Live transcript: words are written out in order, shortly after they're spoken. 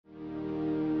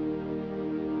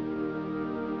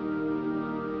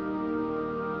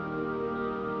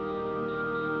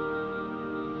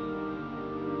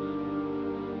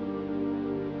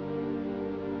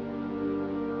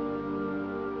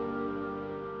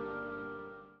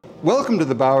Welcome to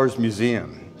the Bowers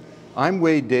Museum. I'm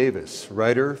Wade Davis,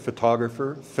 writer,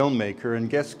 photographer, filmmaker, and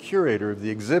guest curator of the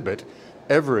exhibit,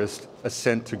 Everest,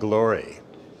 Ascent to Glory.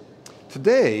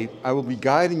 Today, I will be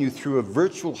guiding you through a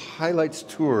virtual highlights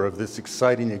tour of this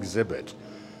exciting exhibit.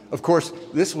 Of course,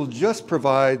 this will just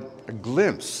provide a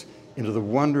glimpse into the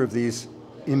wonder of these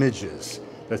images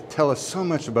that tell us so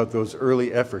much about those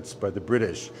early efforts by the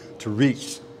British to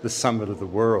reach the summit of the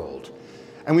world.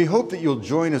 And we hope that you'll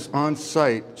join us on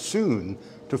site soon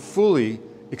to fully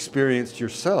experience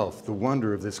yourself the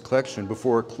wonder of this collection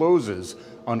before it closes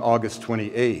on August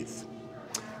 28th.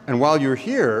 And while you're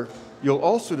here, you'll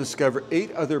also discover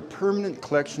 8 other permanent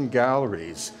collection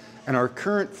galleries and our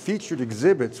current featured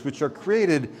exhibits, which are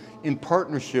created in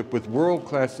partnership with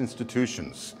world-class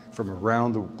institutions from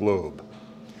around the globe.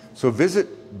 So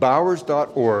visit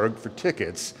bowers.org for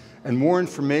tickets and more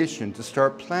information to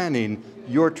start planning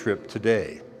your trip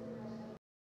today.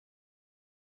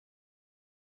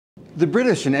 The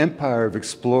British, an empire of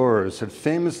explorers, had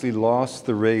famously lost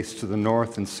the race to the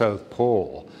North and South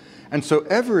Pole. And so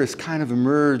Everest kind of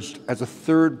emerged as a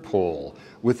third pole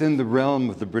within the realm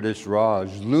of the British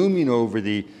Raj, looming over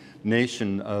the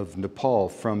nation of Nepal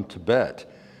from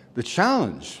Tibet. The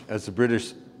challenge, as the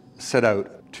British set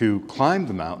out to climb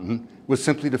the mountain, was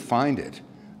simply to find it.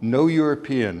 No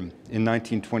European in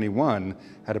 1921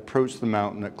 had approached the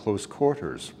mountain at close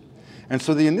quarters. And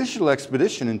so the initial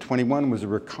expedition in 21 was a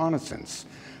reconnaissance.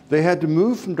 They had to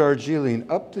move from Darjeeling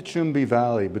up the Chumbi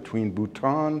Valley between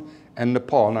Bhutan and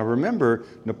Nepal. Now remember,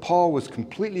 Nepal was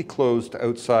completely closed to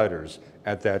outsiders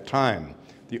at that time.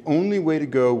 The only way to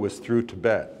go was through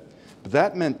Tibet. But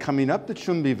that meant coming up the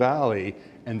Chumbi Valley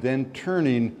and then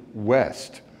turning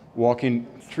west, walking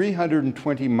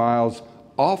 320 miles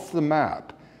off the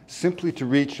map, simply to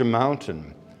reach a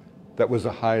mountain that was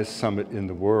the highest summit in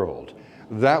the world.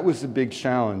 That was the big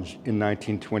challenge in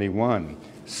 1921,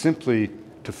 simply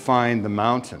to find the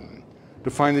mountain, to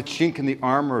find the chink in the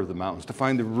armor of the mountains, to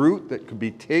find the route that could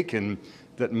be taken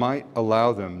that might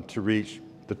allow them to reach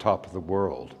the top of the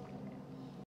world.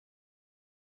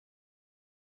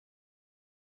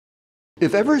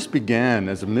 If Everest began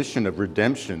as a mission of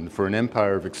redemption for an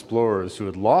empire of explorers who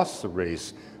had lost the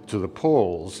race to the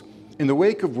poles, in the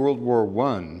wake of World War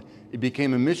I, it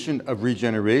became a mission of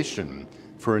regeneration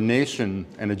for a nation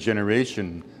and a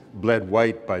generation bled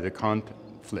white by the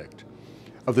conflict.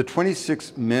 Of the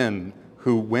 26 men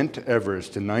who went to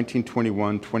Everest in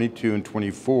 1921, 22, and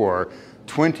 24,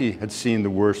 20 had seen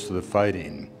the worst of the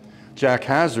fighting. Jack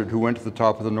Hazard, who went to the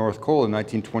top of the North Pole in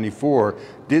 1924,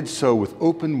 did so with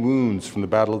open wounds from the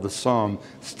Battle of the Somme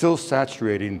still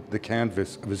saturating the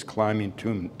canvas of his climbing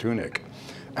tunic.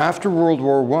 After World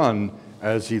War I,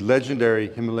 as the legendary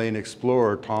Himalayan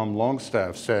explorer Tom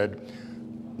Longstaff said,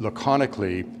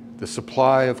 laconically, the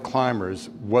supply of climbers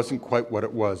wasn't quite what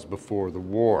it was before the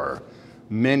war.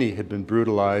 Many had been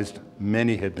brutalized,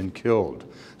 many had been killed.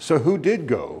 So who did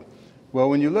go? Well,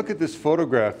 when you look at this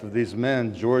photograph of these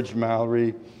men, George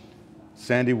Mallory,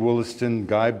 Sandy Wollaston,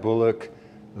 Guy Bullock,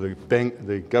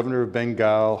 the governor of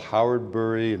Bengal, Howard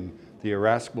Bury, and the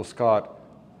irascible Scot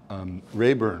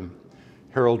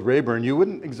Harold Rayburn, you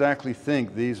wouldn't exactly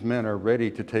think these men are ready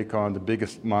to take on the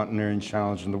biggest mountaineering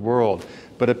challenge in the world,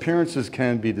 but appearances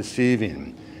can be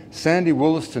deceiving. Sandy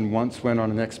Wollaston once went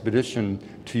on an expedition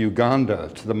to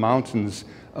Uganda, to the mountains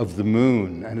of the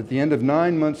moon, and at the end of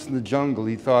 9 months in the jungle,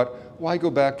 he thought, why go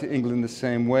back to England the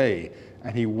same way?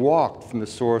 And he walked from the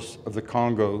source of the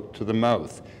Congo to the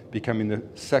mouth, becoming the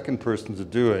second person to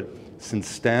do it since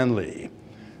Stanley.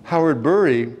 Howard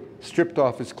Bury stripped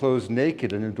off his clothes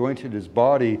naked and anointed his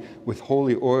body with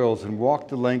holy oils and walked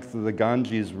the length of the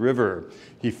Ganges River.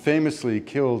 He famously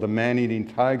killed a man-eating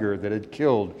tiger that had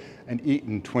killed and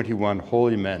eaten 21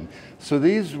 holy men. So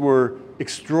these were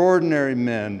extraordinary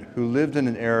men who lived in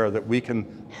an era that we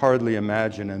can hardly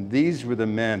imagine, and these were the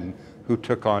men who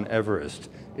took on Everest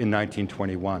in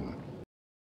 1921.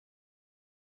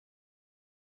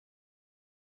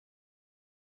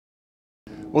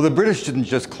 Well, the British didn't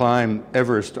just climb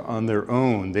Everest on their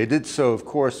own. They did so, of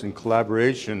course, in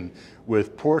collaboration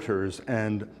with porters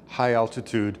and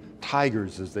high-altitude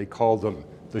tigers, as they called them,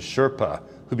 the Sherpa,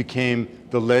 who became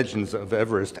the legends of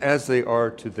Everest, as they are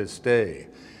to this day.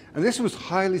 And this was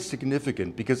highly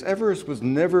significant because Everest was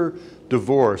never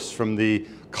divorced from the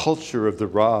culture of the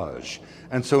Raj.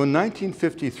 And so in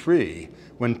 1953,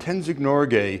 when Tenzing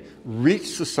Norgay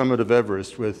reached the summit of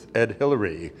Everest with Ed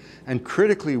Hillary, and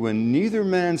critically, when neither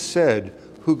man said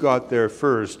who got there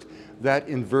first, that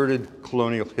inverted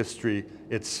colonial history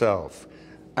itself.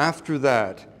 After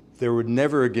that, there would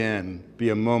never again be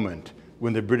a moment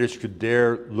when the British could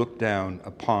dare look down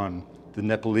upon the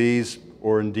Nepalese,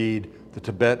 or indeed the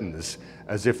Tibetans,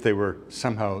 as if they were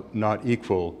somehow not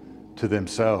equal to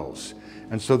themselves.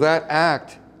 And so that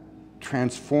act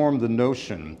transformed the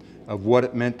notion of what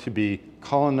it meant to be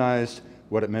colonized,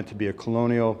 what it meant to be a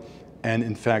colonial, and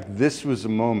in fact, this was a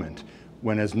moment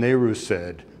when, as Nehru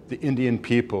said, the Indian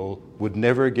people would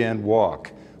never again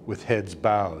walk with heads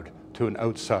bowed to an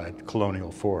outside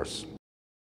colonial force.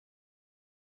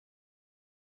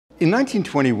 In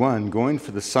 1921, going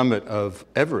for the summit of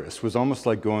Everest was almost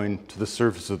like going to the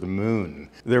surface of the moon.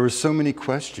 There were so many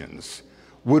questions.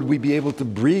 Would we be able to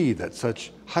breathe at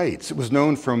such heights? It was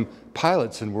known from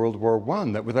pilots in World War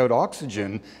I that without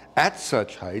oxygen at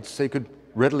such heights, they could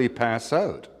readily pass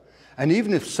out. And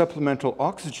even if supplemental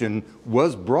oxygen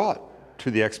was brought to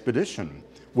the expedition,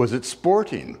 was it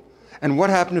sporting? And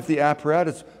what happened if the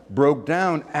apparatus broke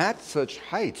down at such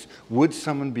heights? Would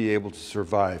someone be able to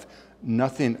survive?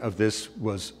 Nothing of this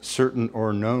was certain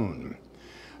or known.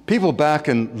 People back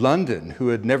in London who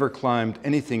had never climbed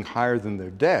anything higher than their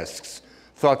desks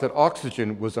thought that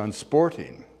oxygen was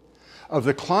unsporting. Of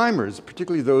the climbers,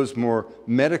 particularly those more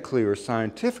medically or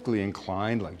scientifically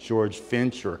inclined, like George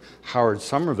Finch or Howard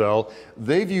Somerville,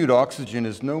 they viewed oxygen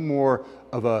as no more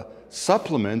of a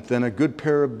supplement than a good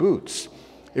pair of boots.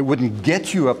 It wouldn't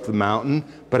get you up the mountain,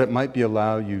 but it might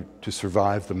allow you to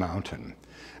survive the mountain.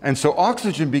 And so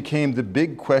oxygen became the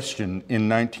big question in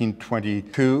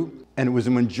 1922, and it was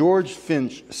when George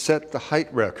Finch set the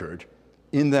height record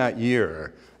in that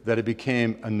year that it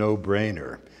became a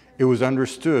no-brainer. It was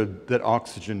understood that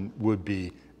oxygen would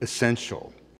be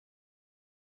essential.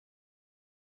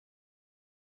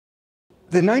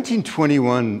 The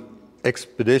 1921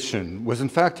 expedition was in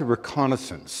fact a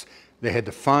reconnaissance. They had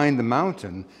to find the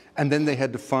mountain, and then they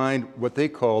had to find what they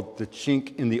called the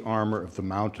chink in the armor of the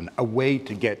mountain, a way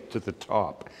to get to the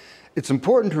top. It's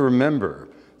important to remember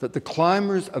that the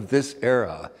climbers of this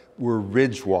era were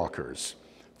ridge walkers.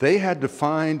 They had to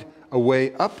find a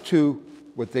way up to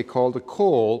what they called a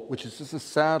col, which is just a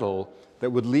saddle that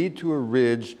would lead to a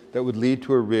ridge, that would lead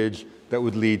to a ridge, that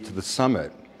would lead to the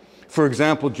summit. For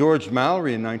example, George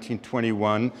Mallory in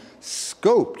 1921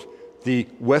 scoped the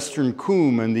Western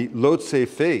Coombe and the Lhotse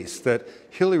face that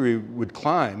Hillary would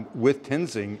climb with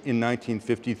Tenzing in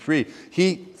 1953.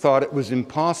 He thought it was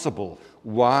impossible.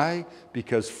 Why?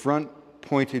 Because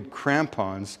front-pointed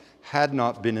crampons had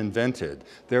not been invented.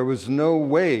 There was no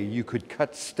way you could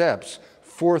cut steps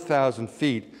 4,000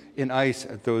 feet in ice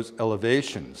at those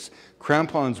elevations.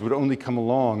 Crampons would only come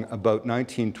along about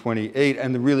 1928,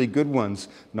 and the really good ones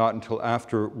not until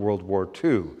after World War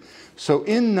II. So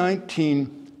in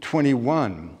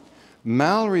 1921,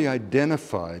 Mallory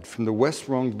identified from the West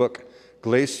Rongbuk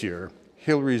Glacier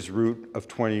Hillary's route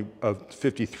of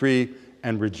 53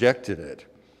 and rejected it.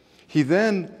 He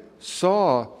then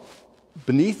saw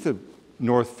beneath the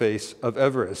north face of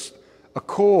Everest a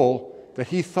col that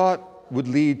he thought would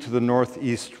lead to the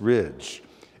northeast ridge.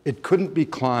 It couldn't be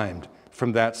climbed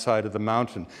from that side of the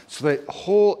mountain. So the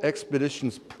whole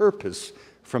expedition's purpose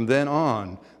from then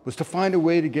on was to find a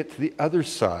way to get to the other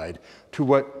side, to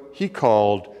what he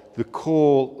called the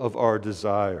col of our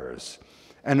desires.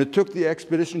 And it took the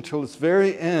expedition till its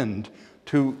very end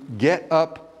to get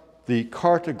up the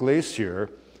Karta Glacier,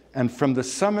 and from the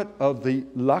summit of the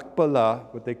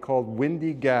Lakbala, what they called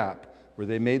Windy Gap, where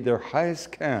they made their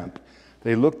highest camp,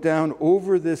 they looked down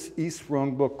over this East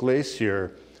Rongbuk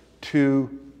Glacier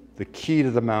to the key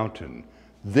to the mountain.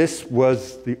 This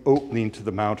was the opening to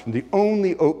the mountain, the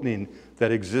only opening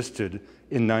that existed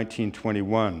in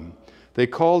 1921. They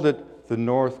called it the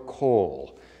North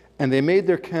Col. And they made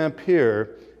their camp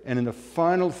here, and in the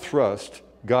final thrust,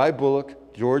 Guy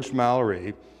Bullock, George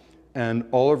Mallory, and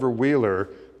Oliver Wheeler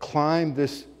climbed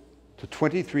this to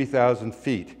 23,000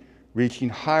 feet, reaching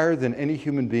higher than any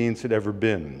human beings had ever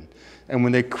been. And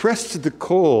when they crested the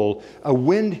col, a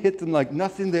wind hit them like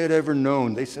nothing they had ever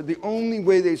known. They said the only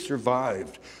way they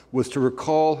survived was to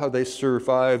recall how they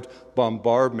survived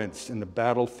bombardments in the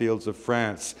battlefields of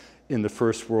France in the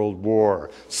First World War,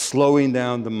 slowing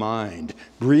down the mind,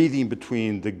 breathing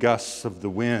between the gusts of the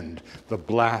wind, the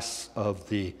blasts of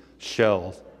the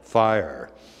shell fire.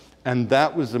 And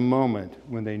that was the moment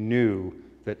when they knew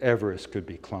that Everest could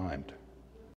be climbed.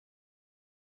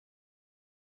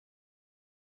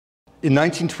 In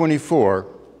 1924,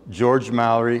 George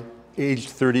Mallory, aged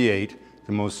 38,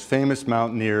 the most famous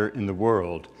mountaineer in the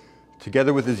world,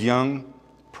 together with his young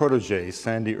protege,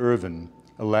 Sandy Irvine,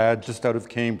 a lad just out of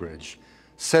Cambridge,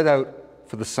 set out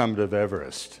for the summit of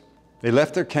Everest. They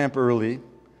left their camp early.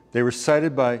 They were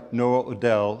sighted by Noah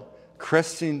Odell,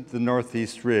 cresting the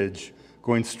northeast ridge,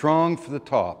 going strong for the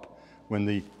top when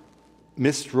the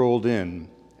mist rolled in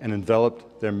and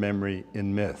enveloped their memory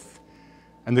in myth.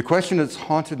 And the question that's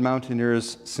haunted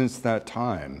mountaineers since that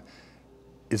time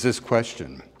is this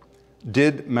question: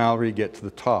 did Mallory get to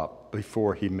the top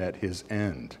before he met his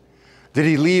end? Did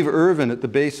he leave Irvine at the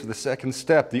base of the second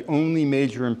step, the only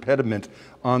major impediment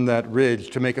on that ridge,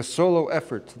 to make a solo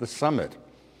effort to the summit?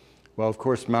 Well, of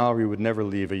course, Mallory would never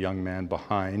leave a young man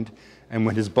behind, and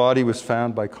when his body was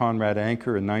found by Conrad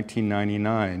Anker in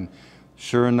 1999,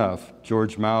 sure enough,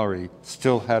 George Mallory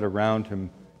still had around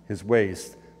him, his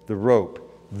waist, the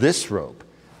rope, this rope,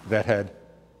 that had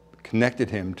connected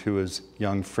him to his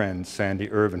young friend,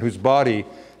 Sandy Irvine, whose body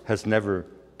has never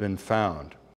been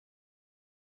found.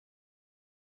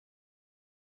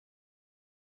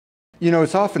 You know,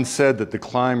 it's often said that the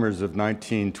climbers of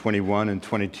 1921 and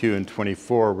 22 and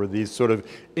 24 were these sort of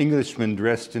Englishmen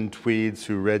dressed in tweeds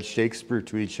who read Shakespeare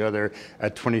to each other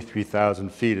at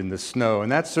 23,000 feet in the snow.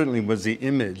 And that certainly was the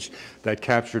image that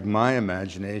captured my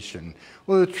imagination.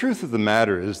 Well, the truth of the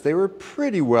matter is they were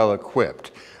pretty well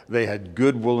equipped. They had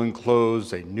good woolen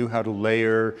clothes, they knew how to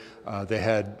layer, they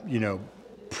had,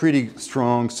 pretty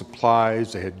strong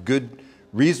supplies, they had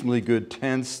reasonably good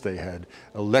tents, they had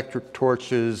electric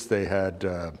torches, they had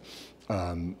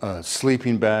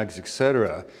sleeping bags,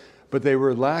 etc. But they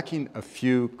were lacking a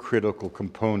few critical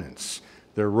components.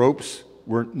 Their ropes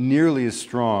weren't nearly as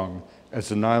strong as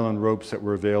the nylon ropes that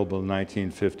were available in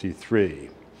 1953.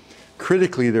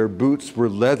 Critically, their boots were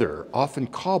leather, often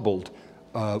cobbled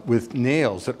with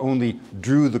nails that only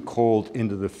drew the cold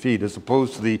into the feet, as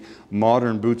opposed to the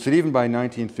modern boots that even by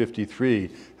 1953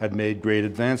 had made great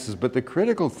advances. But the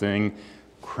critical thing,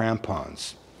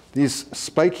 crampons. These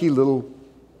spiky little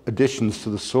additions to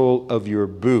the sole of your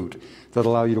boot that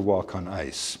allow you to walk on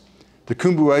ice. The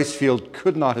Khumbu ice field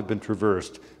could not have been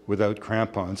traversed without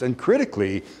crampons. And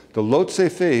critically, the Lhotse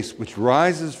face, which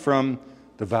rises from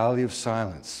the Valley of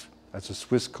Silence, as the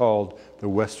Swiss called the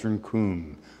Western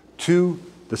Khum, to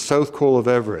the south col of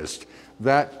Everest,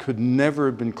 that could never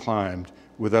have been climbed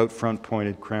without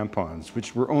front-pointed crampons,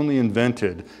 which were only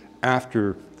invented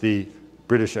after the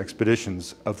British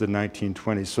expeditions of the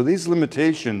 1920s. So these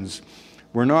limitations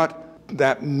were not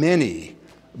that many,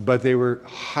 but they were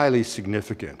highly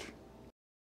significant.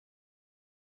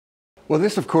 Well,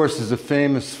 this, of course, is a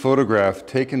famous photograph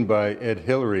taken by Ed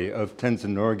Hillary of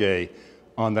Tenzing Norgay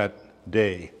on that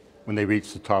day when they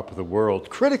reached the top of the world.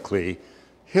 Critically,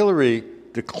 Hillary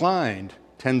declined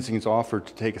Tenzing's offer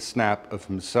to take a snap of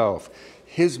himself.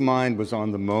 His mind was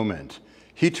on the moment.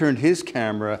 He turned his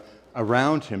camera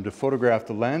around him to photograph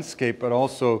the landscape, but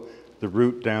also the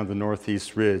route down the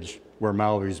northeast ridge where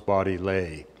Mallory's body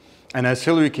lay. And as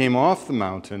Hillary came off the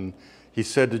mountain, he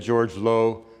said to George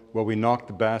Low, "Well, we knocked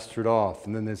the bastard off."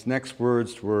 And then his next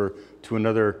words were to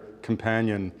another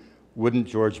companion, "Wouldn't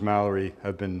George Mallory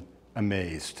have been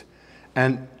amazed?"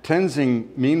 And Tenzing,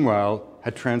 meanwhile,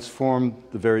 had transformed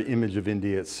the very image of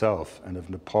India itself and of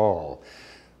Nepal.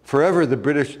 Forever, the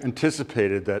British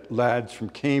anticipated that lads from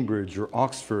Cambridge or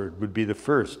Oxford would be the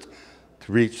first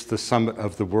to reach the summit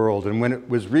of the world. And when it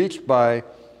was reached by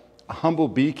a humble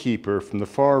beekeeper from the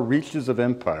far reaches of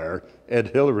empire, Ed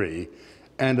Hillary,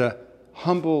 and a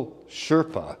humble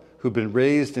Sherpa who'd been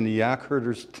raised in a yak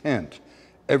herder's tent,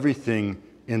 everything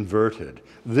inverted.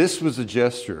 This was a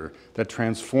gesture that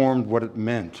transformed what it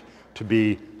meant to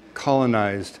be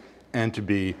colonized and to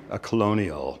be a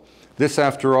colonial. This,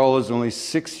 after all, is only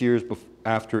 6 years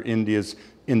after India's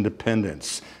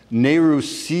independence. Nehru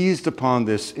seized upon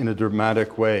this in a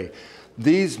dramatic way.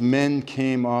 These men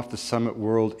came off the summit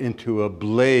world into a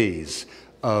blaze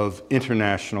of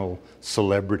international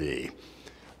celebrity.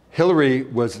 Hillary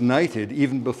was knighted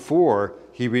even before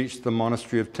he reached the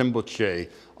monastery of Timbuche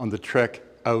on the trek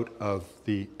out of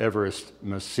the Everest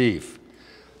massif.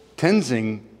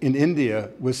 Tenzing in India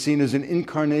was seen as an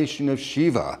incarnation of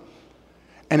Shiva.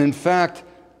 And in fact,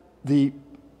 the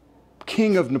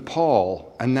king of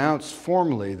Nepal announced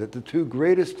formally that the two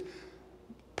greatest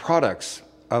products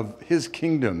of his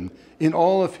kingdom in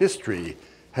all of history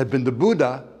had been the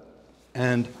Buddha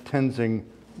and Tenzing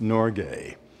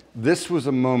Norgay. This was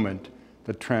a moment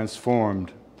that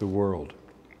transformed the world.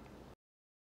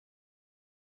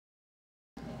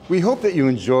 We hope that you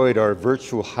enjoyed our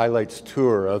virtual highlights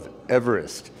tour of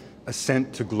Everest,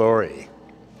 Ascent to Glory.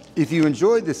 If you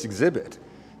enjoyed this exhibit,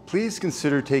 please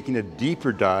consider taking a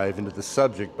deeper dive into the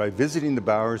subject by visiting the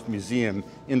Bowers Museum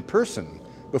in person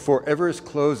before Everest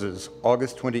closes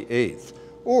August 28th,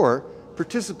 or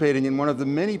participating in one of the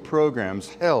many programs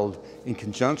held in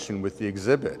conjunction with the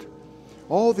exhibit.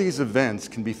 All these events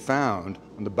can be found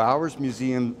on the Bowers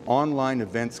Museum online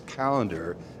events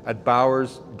calendar at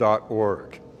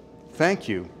bowers.org. Thank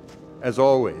you, as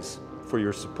always, for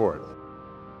your support.